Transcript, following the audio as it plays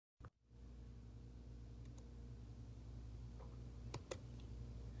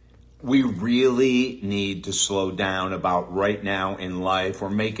We really need to slow down about right now in life. We're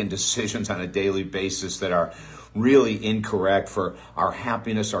making decisions on a daily basis that are really incorrect for our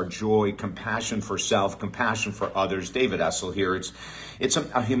happiness, our joy, compassion for self, compassion for others. David Essel here.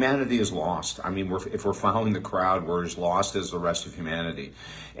 Humanity is lost. I mean, if we're following the crowd, we're as lost as the rest of humanity.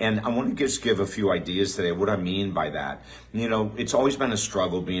 And I want to just give a few ideas today, what I mean by that. You know, it's always been a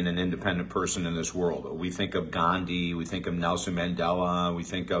struggle being an independent person in this world. We think of Gandhi, we think of Nelson Mandela, we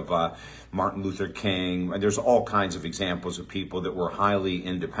think of Martin Luther King. There's all kinds of examples of people that were highly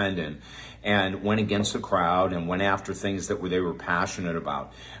independent and went against the crowd and went after things that they were passionate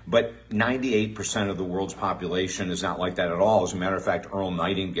about. But 98% of the world's population is not like that at all. As a matter of fact, Earl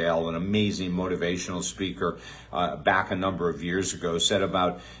Nightingale, an amazing motivational speaker back a number of years ago, said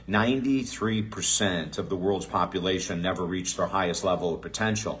about 93% of the world's population never reached their highest level of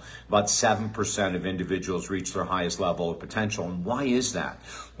potential. About 7% of individuals reach their highest level of potential. And why is that?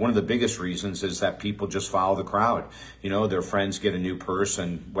 One of the biggest reasons is that people just follow the crowd. You know, their friends get a new purse,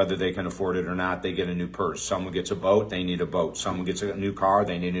 and whether they can afford it or not, they get a new purse. Someone gets a boat, they need a boat. Someone gets a new car,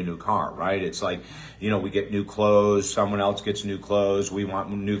 they need a new car, right? It's like, you know, we get new clothes, someone else gets new clothes, we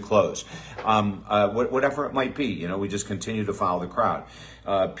want new clothes. Whatever it might be, you know, we just continue to follow the crowd.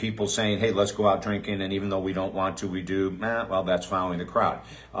 People saying, hey, let's go out drinking, and even though we don't want to, we do. Well, that's following the crowd.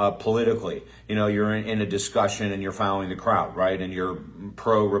 Politically, you know, you're in a discussion and you're following the crowd, right? And you're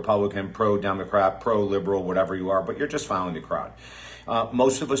pro-Republican, pro-Democrat, pro-liberal, whatever you are, but you're just following the crowd.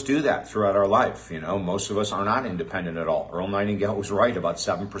 Most of us do that throughout our life. You know, most of us are not independent at all. Earl Nightingale was right. About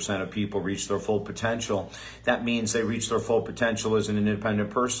 7% of people reach their full potential. That means they reach their full potential as an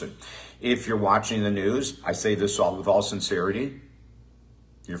independent person. If you're watching the news, I say this with all sincerity,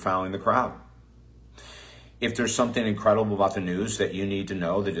 you're following the crowd. If there's something incredible about the news that you need to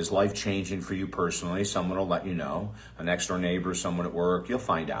know that is life-changing for you personally, someone will let you know. A next-door neighbor, someone at work, you'll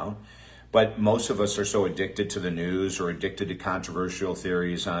find out. But most of us are so addicted to the news or addicted to controversial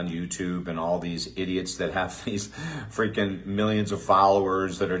theories on YouTube and all these idiots that have these freaking millions of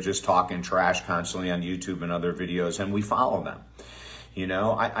followers that are just talking trash constantly on YouTube and other videos, and we follow them. You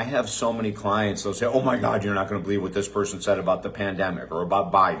know, I have so many clients, they'll say, oh my God, you're not going to believe what this person said about the pandemic or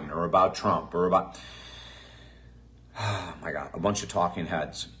about Biden or about Trump or about, oh my God, a bunch of talking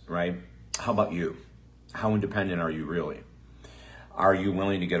heads, right? How about you? How independent are you really? Are you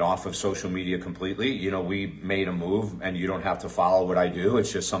willing to get off of social media completely? You know, we made a move, and you don't have to follow what I do.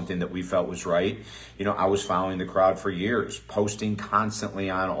 It's just something that we felt was right. You know, I was following the crowd for years, posting constantly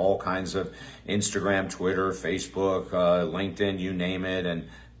on all kinds of Instagram, Twitter, Facebook, LinkedIn, you name it. And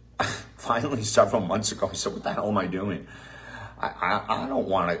finally, several months ago, I said, what the hell am I doing? I don't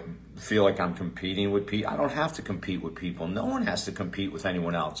want to feel like I'm competing with people. I don't have to compete with people. No one has to compete with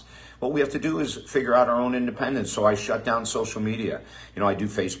anyone else. What we have to do is figure out our own independence. So I shut down social media. You know, I do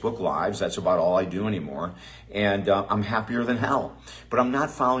Facebook Lives. That's about all I do anymore. And I'm happier than hell. But I'm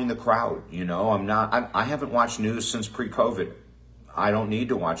not following the crowd. You know, I haven't watched news since pre-COVID. I don't need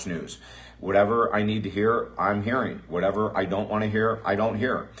to watch news. Whatever I need to hear, I'm hearing. Whatever I don't want to hear, I don't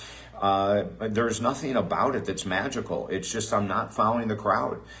hear. There's nothing about it that's magical. It's just I'm not following the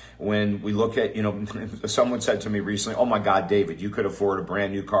crowd. When we look at, you know, someone said to me recently, oh my God, David, you could afford a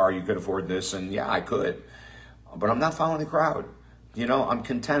brand new car, you could afford this, and yeah, I could. But I'm not following the crowd. You know, I'm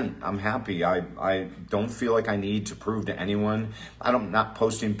content. I'm happy. I don't feel like I need to prove to anyone. I'm not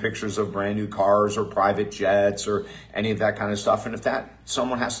posting pictures of brand new cars or private jets or any of that kind of stuff. And if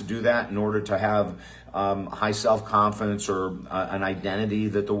someone has to do that in order to have high self-confidence or an identity,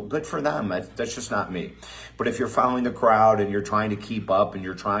 good for them. That's just not me. But if you're following the crowd and you're trying to keep up and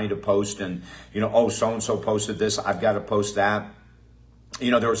you're trying to post and, you know, oh, so-and-so posted this, I've got to post that.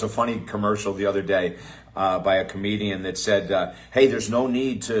 You know, there was a funny commercial the other day by a comedian that said, hey, there's no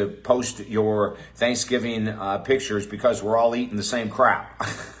need to post your Thanksgiving pictures because we're all eating the same crap.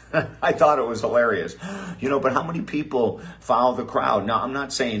 I thought it was hilarious. You know, but how many people follow the crowd? Now, I'm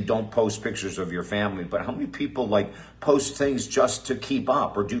not saying don't post pictures of your family, but how many people like post things just to keep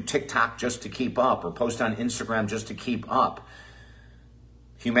up, or do TikTok just to keep up, or post on Instagram just to keep up?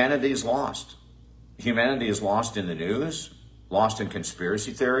 Humanity is lost. Humanity is lost in the news, lost in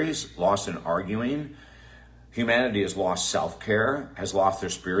conspiracy theories, lost in arguing. Humanity has lost self-care, has lost their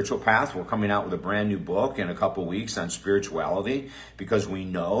spiritual path. We're coming out with a brand new book in a couple weeks on spirituality because we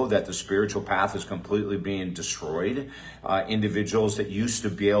know that the spiritual path is completely being destroyed. Individuals that used to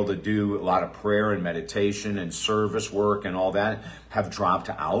be able to do a lot of prayer and meditation and service work and all that have dropped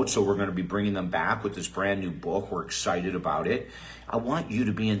out. So we're going to be bringing them back with this brand new book. We're excited about it. I want you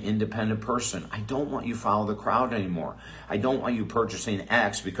to be an independent person. I don't want you to follow the crowd anymore. I don't want you purchasing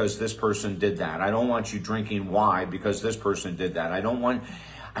X because this person did that. I don't want you drinking Y because this person did that.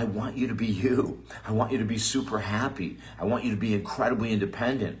 I want you to be you. I want you to be super happy. I want you to be incredibly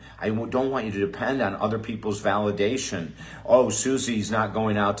independent. I don't want you to depend on other people's validation. Oh, Susie's not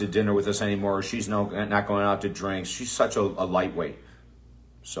going out to dinner with us anymore. She's not going out to drinks. She's such a lightweight.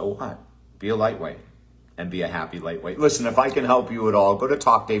 So what? Be a lightweight. And be a happy lightweight. Listen, if I can help you at all, go to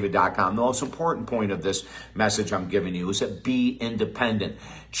talkdavid.com. The most important point of this message I'm giving you is that be independent.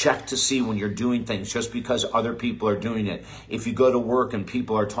 Check to see when you're doing things just because other people are doing it. If you go to work and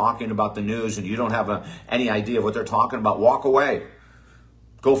people are talking about the news and you don't have any idea of what they're talking about, walk away.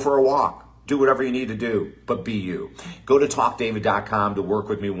 Go for a walk. Do whatever you need to do, but be you. Go to talkdavid.com to work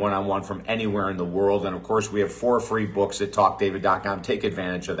with me one-on-one from anywhere in the world. And of course, we have 4 free books at talkdavid.com. Take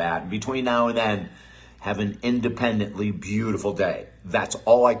advantage of that. And between now and then, have an independently beautiful day. That's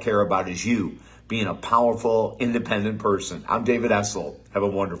all I care about is you being a powerful, independent person. I'm David Essel. Have a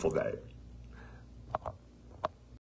wonderful day.